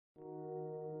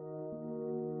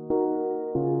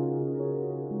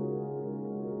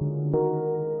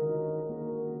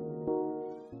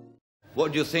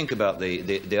What do you think about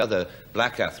the other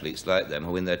black athletes like them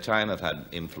who in their time have had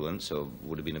influence or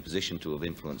would have been in a position to have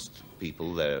influenced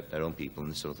people, their own people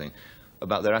and this sort of thing,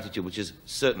 about their attitude, which is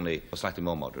certainly slightly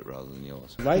more moderate rather than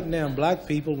yours? Right now, black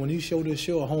people, when you show this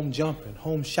show, are home jumping,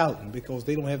 home shouting, because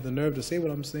they don't have the nerve to say what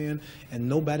I'm saying, and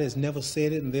nobody has never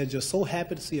said it, and they're just so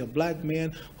happy to see a black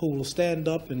man who will stand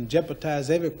up and jeopardize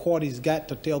every quart he's got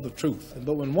to tell the truth.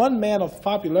 But when one man of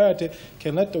popularity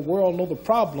can let the world know the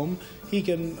problem,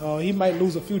 he might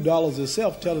lose a few dollars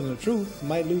himself telling the truth,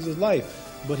 might lose his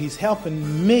life, but he's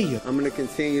helping millions. I'm going to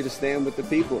continue to stand with the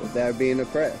people that are being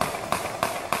oppressed.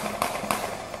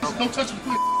 Don't touch me.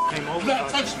 Came over. Not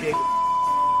touch me.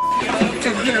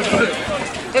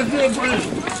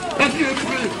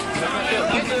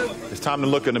 It's time to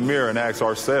look in the mirror and ask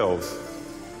ourselves,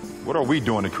 what are we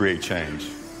doing to create change?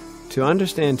 To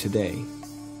understand today,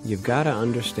 you've got to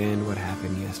understand what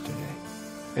happened yesterday.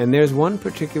 And there's one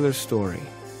particular story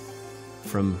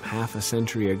from half a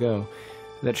century ago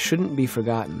that shouldn't be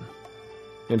forgotten.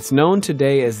 It's known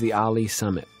today as the Ali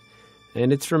Summit.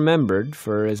 And it's remembered,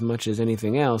 for as much as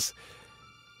anything else,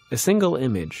 a single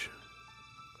image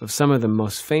of some of the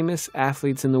most famous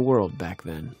athletes in the world back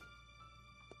then.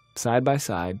 Side by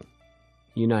side,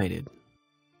 united.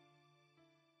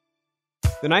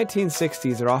 The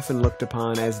 1960s are often looked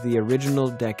upon as the original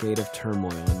decade of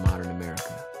turmoil in modern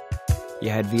America. You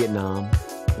had Vietnam,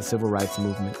 the Civil Rights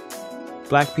Movement.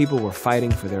 Black people were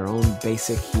fighting for their own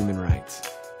basic human rights.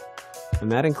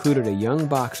 And that included a young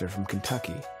boxer from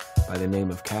Kentucky by the name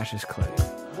of Cassius Clay.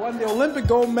 Won the Olympic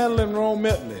gold medal in Rome,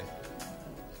 Italy.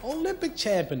 Olympic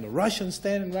champion, the Russian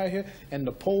standing right here and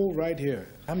the Pole right here.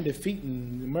 I'm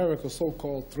defeating America's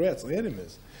so-called threats or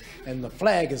enemies. And the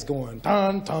flag is going,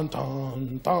 dun, dun,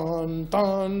 dun, dun,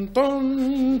 dun,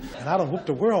 dun. And I done whooped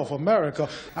the world for America.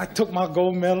 I took my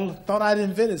gold medal, thought I'd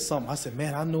invented something. I said,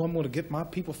 man, I know I'm going to get my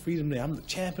people freedom there. I'm the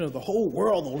champion of the whole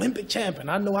world, the Olympic champion.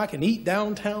 I know I can eat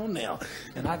downtown now.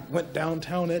 And I went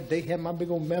downtown that day, had my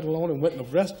big old medal on and went in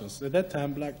the restaurants. At that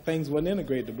time, black things wasn't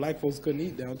integrated. The black folks couldn't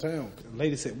eat downtown. The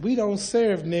lady said, we don't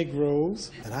serve Negroes.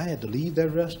 And I had to leave that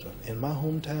restaurant in my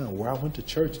hometown where I went to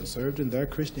church and served in their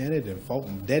Christianity and fought,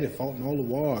 and daddy fought in all the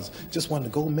wars, just won the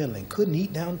gold medal and couldn't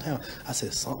eat downtown. I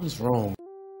said, something's wrong.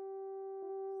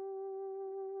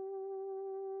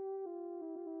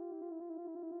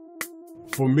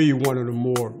 For me, one of the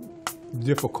more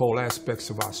difficult aspects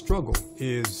of our struggle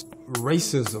is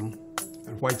racism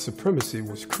and white supremacy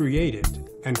was created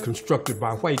and constructed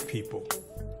by white people.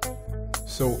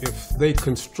 So if they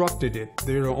constructed it,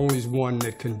 they're the only one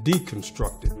that can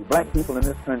deconstruct it. Black people in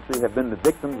this country have been the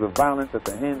victims of violence at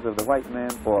the hands of the white man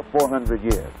for 400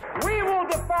 years. We will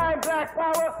define black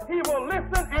power. He will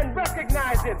listen and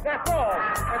recognize it. That's all.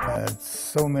 Had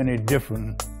so many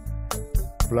different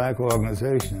black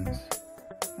organizations,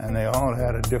 and they all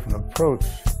had a different approach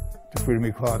to freedom,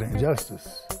 equality, and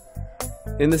justice.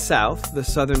 In the South, the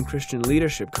Southern Christian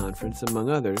Leadership Conference, among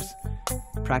others,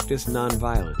 practiced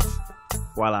nonviolence.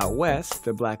 While out west,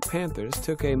 the Black Panthers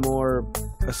took a more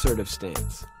assertive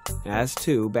stance, as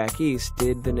too, back east,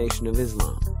 did the Nation of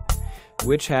Islam,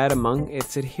 which had among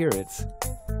its adherents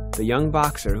the young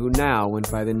boxer who now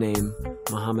went by the name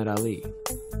Muhammad Ali.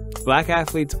 Black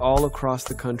athletes all across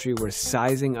the country were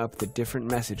sizing up the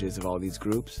different messages of all these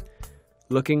groups,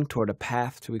 looking toward a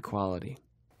path to equality.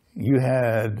 You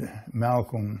had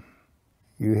Malcolm,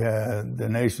 you had the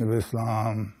Nation of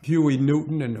Islam, Huey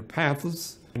Newton and the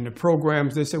Panthers. And the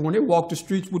programs, they said when they walked the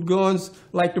streets with guns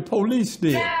like the police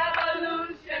did.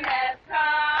 Revolution has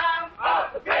come.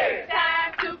 Off the bed.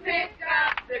 Time to pick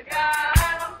up the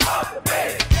gun. Off the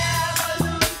bed.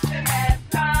 Revolution has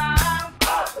come.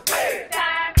 Off the bed.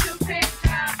 Time to pick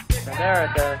up the gun. In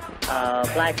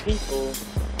America, black people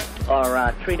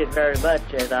are treated very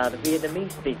much as the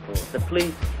Vietnamese people. The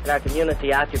police in our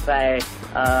community occupy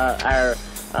our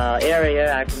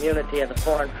area, our community, as a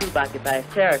foreign troop occupies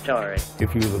territory.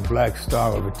 If you were the black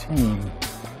star of a team,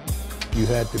 you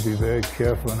had to be very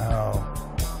careful in how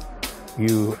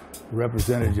you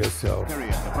represented yourself.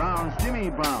 The Browns' Jimmy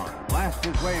Brown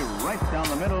blasted his way right down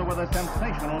the middle with a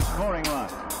sensational scoring run.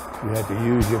 You had to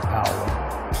use your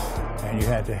power, and you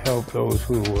had to help those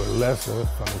who were lesser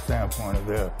from the standpoint of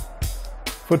their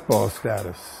football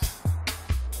status.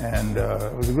 And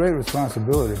it was a great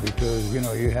responsibility because, you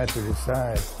know, you had to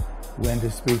decide when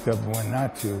to speak up and when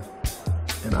not to.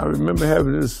 And I remember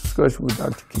having this discussion with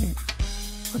Dr. King.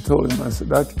 I told him, I said,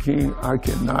 Dr. King, I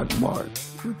cannot march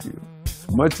with you.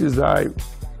 As much as I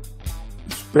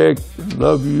respect and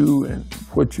love you and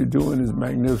what you're doing is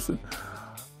magnificent,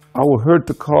 I will hurt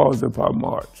the cause if I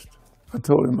marched. I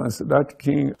told him, I said, Dr.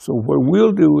 King, so what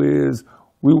we'll do is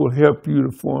we will help you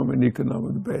to form an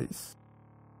economic base.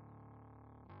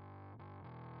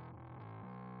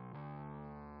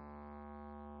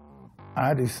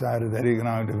 I decided that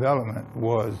economic development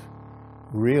was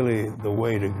really the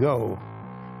way to go.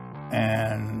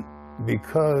 And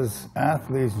because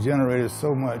athletes generated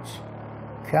so much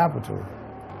capital,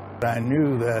 I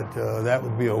knew that that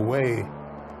would be a way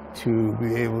to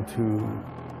be able to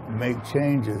make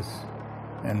changes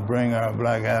and bring our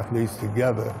black athletes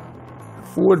together. The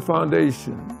Ford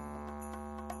Foundation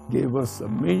gave us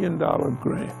 $1 million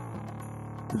grant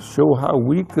to show how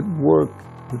we could work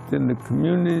within the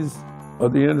communities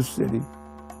of the inner city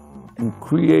and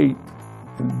create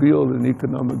and build an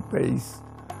economic base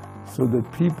so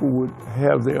that people would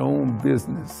have their own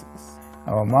businesses.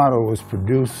 Our motto was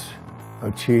produce,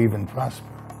 achieve, and prosper.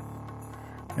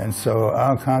 And so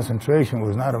our concentration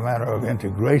was not a matter of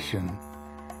integration,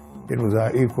 it was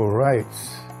our equal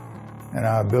rights and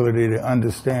our ability to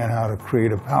understand how to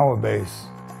create a power base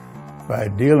by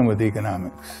dealing with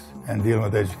economics and dealing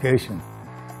with education.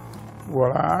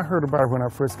 Well, I heard about it when I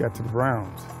first got to the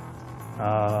Browns.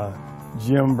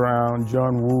 Jim Brown,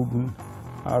 John Wooten,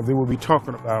 they would be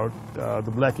talking about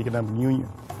the Black Economic Union.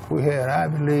 We had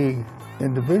Ivy League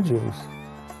individuals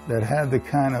that had the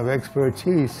kind of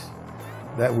expertise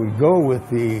that would go with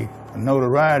the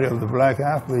notoriety of the black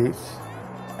athletes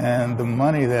and the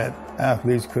money that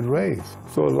athletes could raise.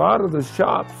 So a lot of the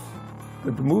shops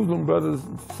that the Muslim brothers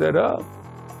set up,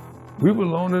 we were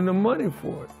loaning them money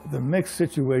for it. The mixed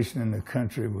situation in the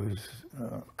country was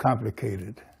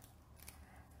complicated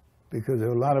because there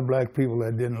were a lot of black people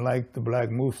that didn't like the black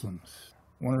Muslims.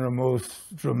 One of the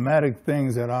most dramatic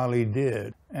things that Ali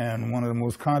did, and one of the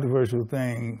most controversial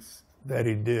things that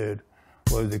he did,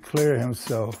 was declare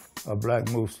himself a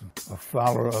black Muslim, a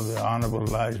follower of the Honorable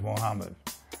Elijah Muhammad.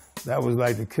 That was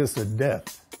like the kiss of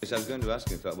death. Yes, I was going to ask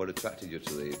you, in fact, what attracted you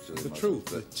to the truth,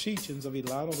 the teachings of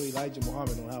Elijah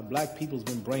Muhammad on how black people's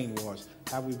been brainwashed,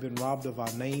 how we've been robbed of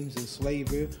our names in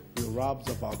slavery, we were robbed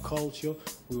of our culture,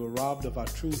 we were robbed of our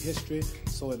true history,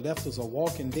 so it left us a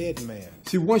walking dead man.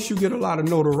 See, once you get a lot of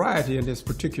notoriety in this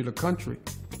particular country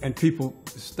and people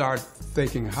start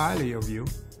thinking highly of you,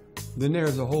 then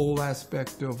there's a whole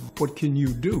aspect of what can you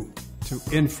do to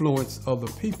influence other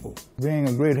people. Being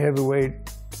a great heavyweight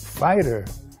fighter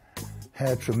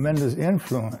had tremendous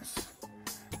influence,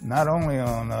 not only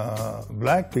on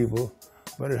black people,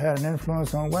 but it had an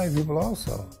influence on white people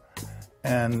also.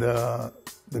 And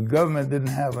the government didn't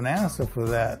have an answer for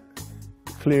that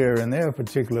clear in their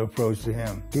particular approach to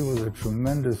him. He was a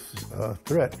tremendous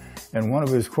threat. And one of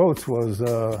his quotes was,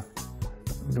 the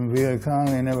Viet Cong,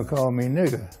 they never called me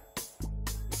nigger.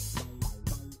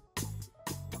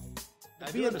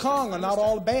 Viet Cong are not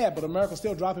all bad, but America's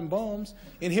still dropping bombs.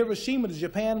 In Hiroshima,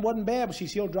 Japan wasn't bad, but she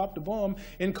still dropped the bomb.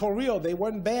 In Korea, they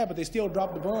weren't bad, but they still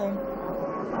dropped the bomb.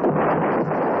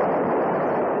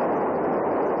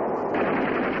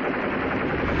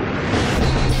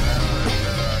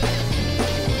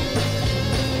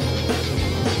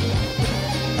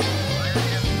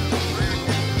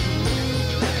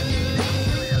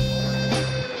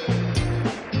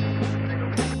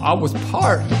 I was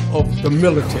part of the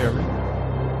military.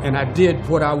 And I did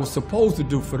what I was supposed to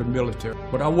do for the military,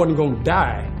 but I wasn't going to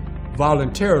die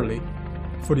voluntarily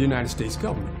for the United States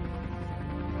government.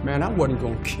 Man, I wasn't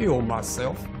going to kill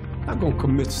myself. I'm going to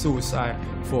commit suicide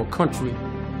for a country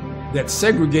that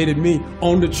segregated me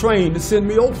on the train to send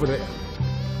me over there.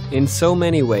 In so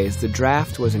many ways, the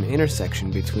draft was an intersection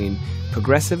between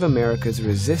progressive America's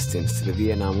resistance to the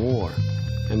Vietnam War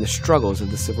and the struggles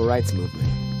of the Civil Rights Movement.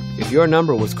 If your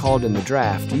number was called in the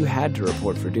draft, you had to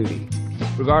report for duty,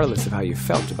 regardless of how you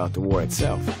felt about the war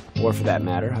itself, or for that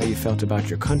matter, how you felt about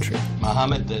your country.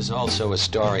 Mohammed, there's also a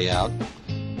story out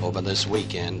over this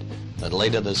weekend that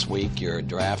later this week your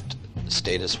draft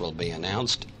status will be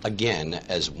announced again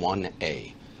as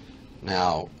 1A.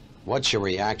 Now, what's your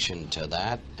reaction to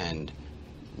that, and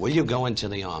will you go into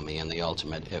the Army in the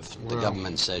ultimate if the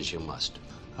government says you must?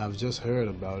 I've just heard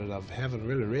about it. I haven't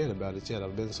really read about it yet.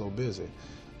 I've been so busy.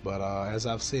 But as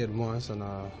I've said once, and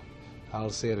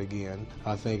I'll say it again,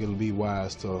 I think it'll be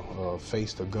wise to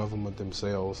face the government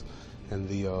themselves and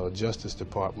the Justice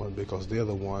Department, because they're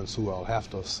the ones who I'll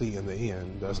have to see in the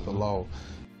end. That's the law.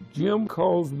 Jim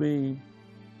calls me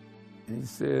and he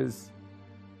says,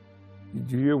 "Did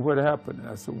you hear what happened?"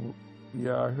 I said, "Well,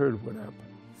 yeah, I heard what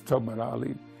happened." He's talking about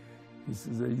Ali. He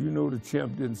says, "You know the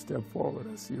champ didn't step forward."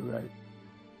 I said, "You're right."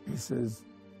 He says,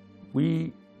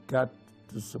 "We got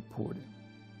to support him."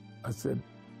 I said,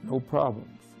 "No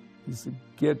problems." He said,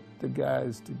 "Get the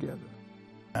guys together."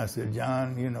 I said,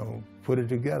 "John, you know, put it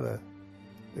together.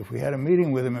 If we had a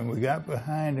meeting with him and we got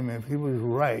behind him, if he was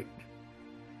right,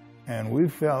 and we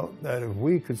felt that if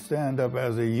we could stand up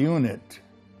as a unit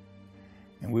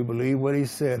and we believe what he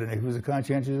said, and if he was a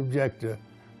conscientious objector,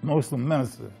 Muslim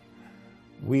minister,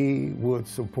 we would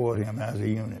support him as a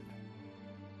unit.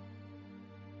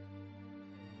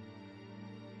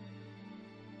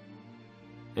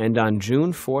 And on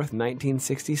June 4th,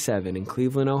 1967, in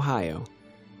Cleveland, Ohio,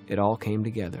 it all came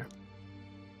together.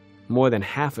 More than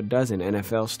half a dozen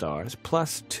NFL stars,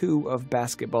 plus two of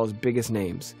basketball's biggest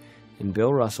names, in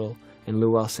Bill Russell and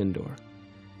Lou Alcindor,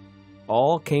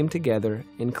 all came together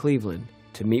in Cleveland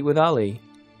to meet with Ali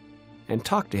and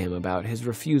talk to him about his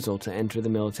refusal to enter the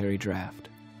military draft.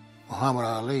 Muhammad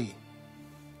Ali,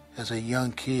 as a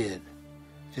young kid,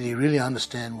 did he really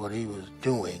understand what he was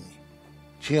doing?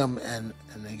 Jim and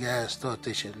the guys thought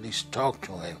they should at least talk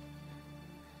to him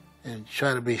and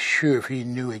try to be sure if he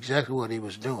knew exactly what he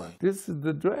was doing. This is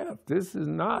the draft. This is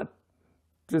not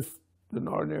just an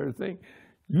ordinary thing.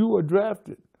 You were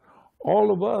drafted.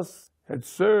 All of us had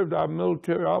served our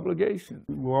military obligation.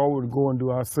 We all would go and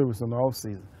do our service in the off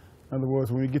season. In other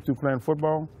words, when we get through playing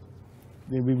football,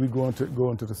 then we go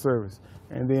into the service.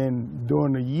 And then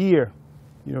during the year,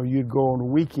 you know, you'd go on the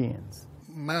weekends.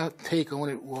 My take on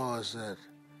it was that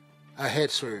I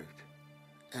had served,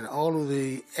 and all of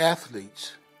the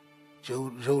athletes,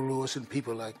 Joe Louis and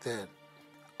people like that,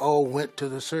 all went to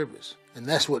the service. And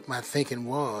that's what my thinking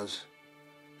was,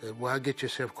 that why get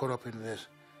yourself caught up in this?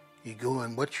 You go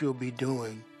and what you'll be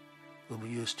doing,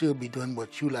 you'll still be doing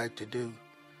what you like to do,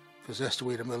 because that's the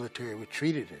way the military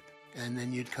treated it. And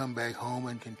then you'd come back home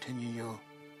and continue your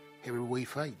heavyweight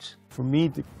fights. For me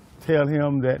to tell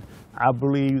him that I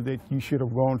believe that you should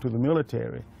have gone to the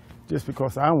military just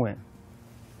because I went,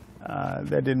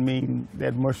 that didn't mean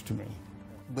that much to me.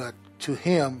 But to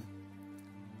him,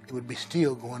 it would be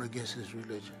still going against his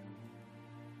religion.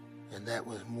 And that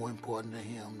was more important to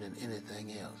him than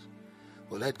anything else.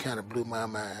 Well, that kind of blew my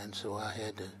mind, so I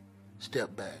had to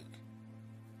step back,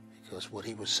 because what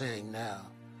he was saying now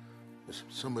was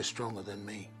so much stronger than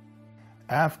me.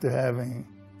 After having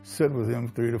sit with him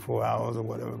 3 to 4 hours or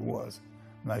whatever it was,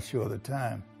 I'm not sure of the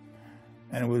time,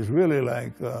 and it was really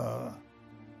like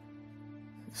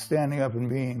standing up and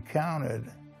being counted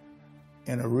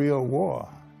in a real war.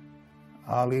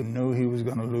 Ali knew he was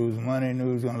going to lose money, knew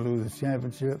he was going to lose his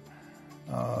championship.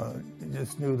 He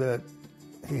just knew that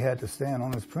he had to stand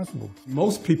on his principles.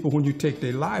 Most people, when you take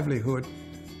their livelihood,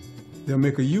 they'll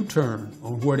make a U-turn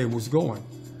on where they was going.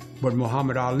 But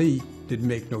Muhammad Ali didn't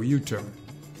make no U-turn.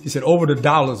 He said, over the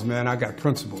dollars, man, I got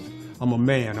principles. I'm a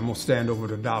man, I'm gonna stand over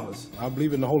the dollars. I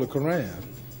believe in the Holy Quran.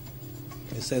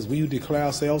 It says, we who declare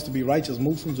ourselves to be righteous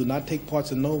Muslims do not take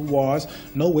parts in no wars,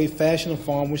 no way, fashion, or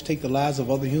form which take the lives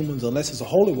of other humans unless it's a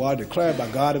holy war declared by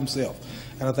God himself.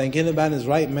 And I think anybody in his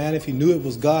right mind, if he knew it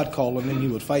was God calling him, he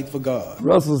would fight for God.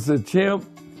 Russell said, Champ,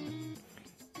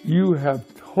 you have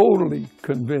totally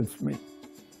convinced me.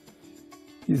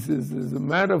 He says, as a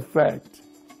matter of fact,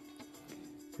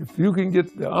 if you can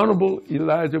get the Honorable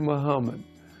Elijah Muhammad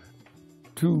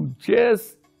to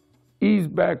just ease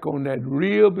back on that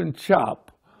rib and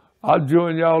chop, I'll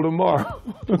join y'all tomorrow.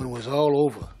 When it was all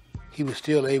over, he was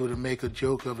still able to make a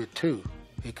joke of it too,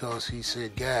 because he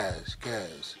said, guys,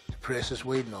 the press is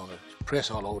waiting on us.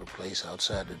 Press all over the place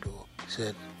outside the door. He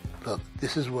said, look,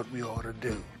 this is what we ought to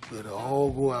do. We ought to all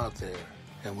go out there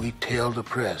and we tell the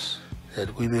press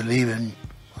that we believe in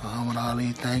Muhammad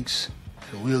Ali, thanks,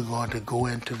 and we're going to go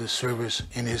into the service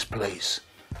in his place.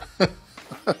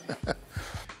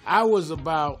 I was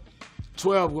about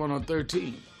 12 going on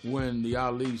 13 when the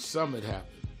Ali Summit happened.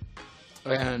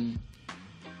 And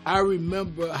I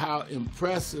remember how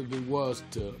impressive it was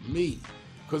to me,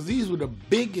 because these were the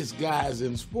biggest guys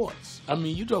in sports. I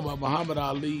mean, you talk about Muhammad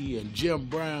Ali and Jim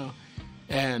Brown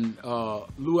and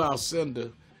Lou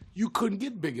Alcindor, you couldn't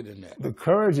get bigger than that. The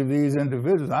courage of these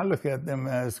individuals, I look at them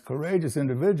as courageous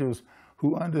individuals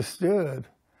who understood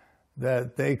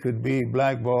that they could be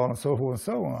blackballed and so forth and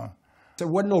so on. There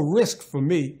wasn't no risk for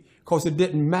me because it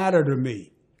didn't matter to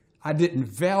me. I didn't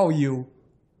value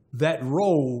that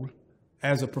role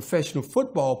as a professional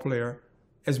football player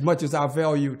as much as I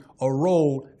valued a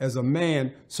role as a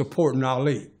man supporting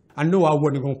Ali. I knew I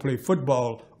wasn't going to play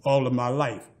football all of my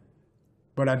life,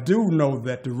 but I do know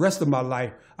that the rest of my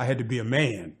life I had to be a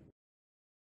man.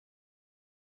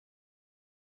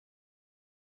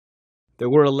 There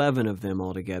were 11 of them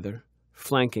altogether,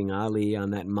 flanking Ali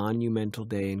on that monumental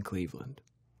day in Cleveland.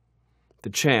 The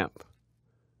champ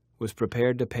was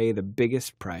prepared to pay the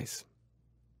biggest price.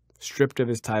 Stripped of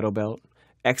his title belt,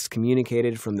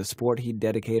 excommunicated from the sport he'd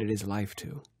dedicated his life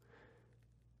to.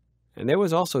 And there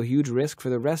was also huge risk for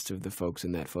the rest of the folks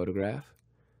in that photograph.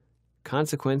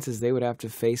 Consequences they would have to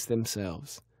face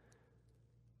themselves.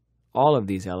 All of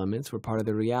these elements were part of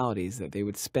the realities that they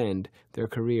would spend their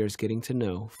careers getting to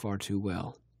know far too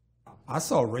well. I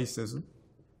saw racism.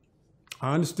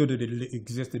 I understood that it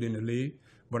existed in the league,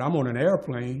 but I'm on an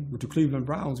airplane with the Cleveland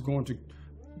Browns going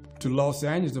to Los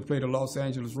Angeles to play the Los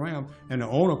Angeles Rams, and the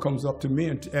owner comes up to me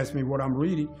and asks me what I'm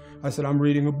reading. I said, I'm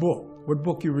reading a book. What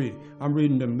book you reading? I'm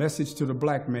reading The Message to the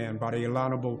Black Man by the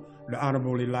Honorable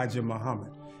Elijah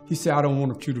Muhammad. He said, I don't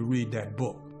want you to read that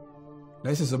book.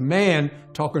 This is a man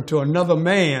talking to another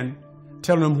man,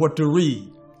 telling him what to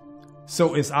read.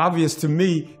 So it's obvious to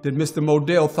me that Mr.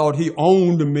 Modell thought he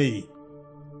owned me.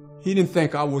 He didn't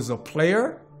think I was a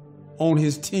player on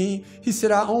his team. He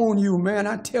said, I own you, man.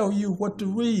 I tell you what to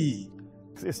read.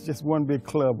 It's just one big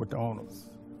club with the owners.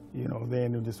 You know,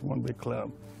 then it was just one big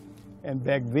club. And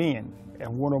back then,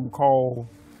 and one of them called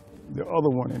the other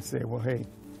one and said, well, hey,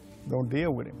 don't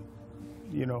deal with him.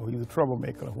 You know, he's a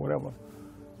troublemaker or whatever.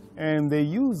 And they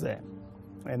use that.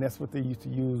 And that's what they used to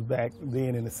use back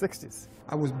then in the 60s.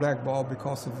 I was blackballed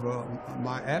because of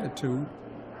my attitude.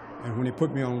 And when they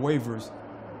put me on waivers,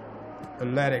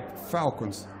 Atlantic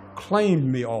Falcons claimed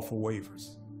me off of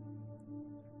waivers.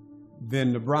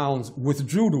 Then the Browns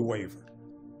withdrew the waiver.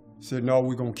 Said, no,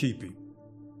 we're going to keep him.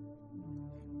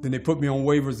 Then they put me on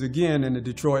waivers again, and the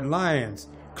Detroit Lions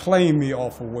claimed me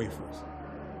off of waivers.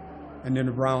 And then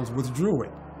the Browns withdrew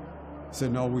it.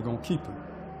 Said, no, we're going to keep him.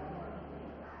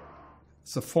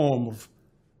 It's a form of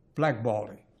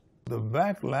blackballing. The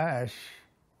backlash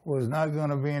was not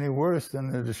going to be any worse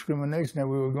than the discrimination that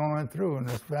we were going through, and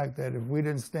the fact that if we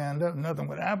didn't stand up, nothing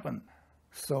would happen.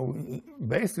 So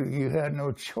basically, you had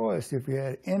no choice. If you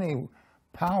had any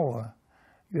power,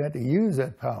 you had to use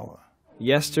that power.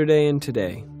 Yesterday and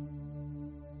today,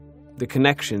 the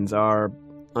connections are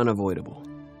unavoidable.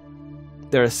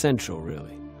 They're essential,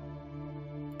 really,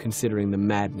 considering the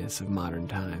madness of modern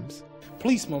times.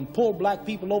 Policemen pull black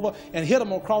people over and hit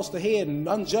them across the head and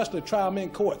unjustly try them in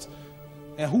courts.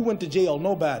 And who went to jail?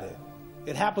 Nobody.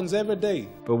 It happens every day.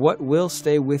 But what will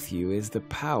stay with you is the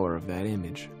power of that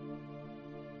image.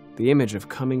 The image of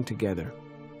coming together.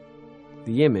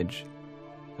 The image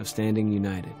of standing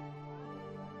united.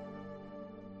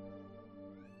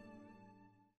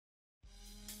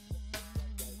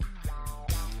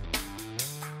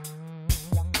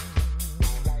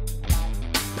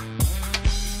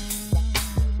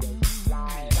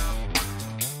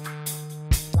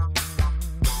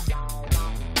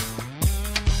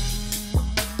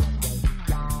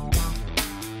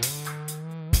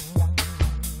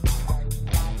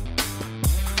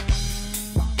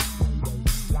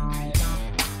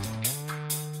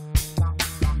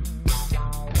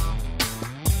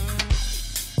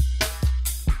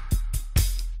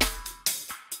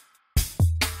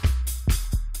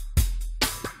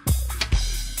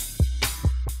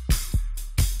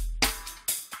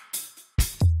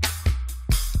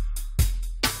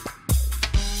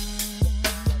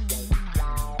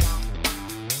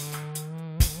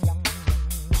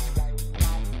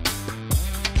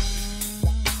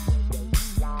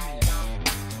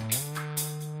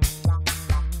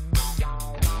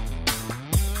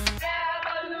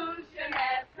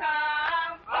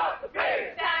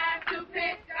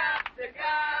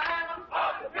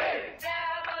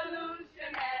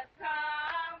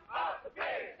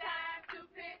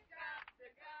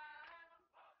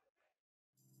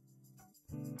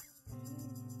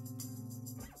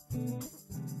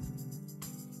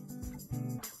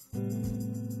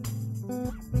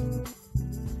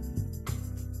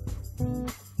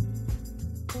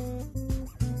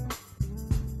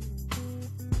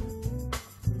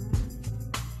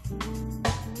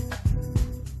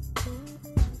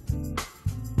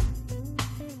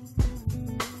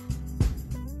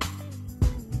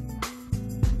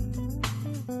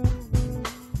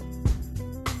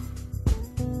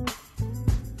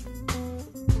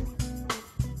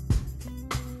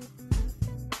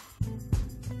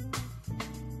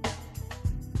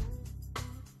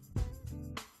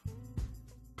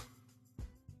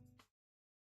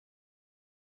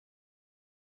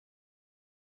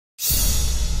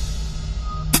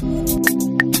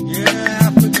 Yeah,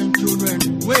 African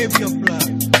children, wave your flag.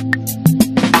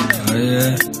 Oh,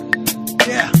 yeah.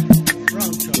 Yeah,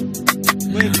 brown child,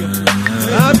 wave your flag.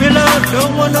 Babylon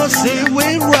don't wanna see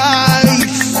we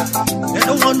rise. They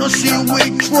don't wanna see we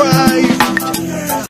thrive.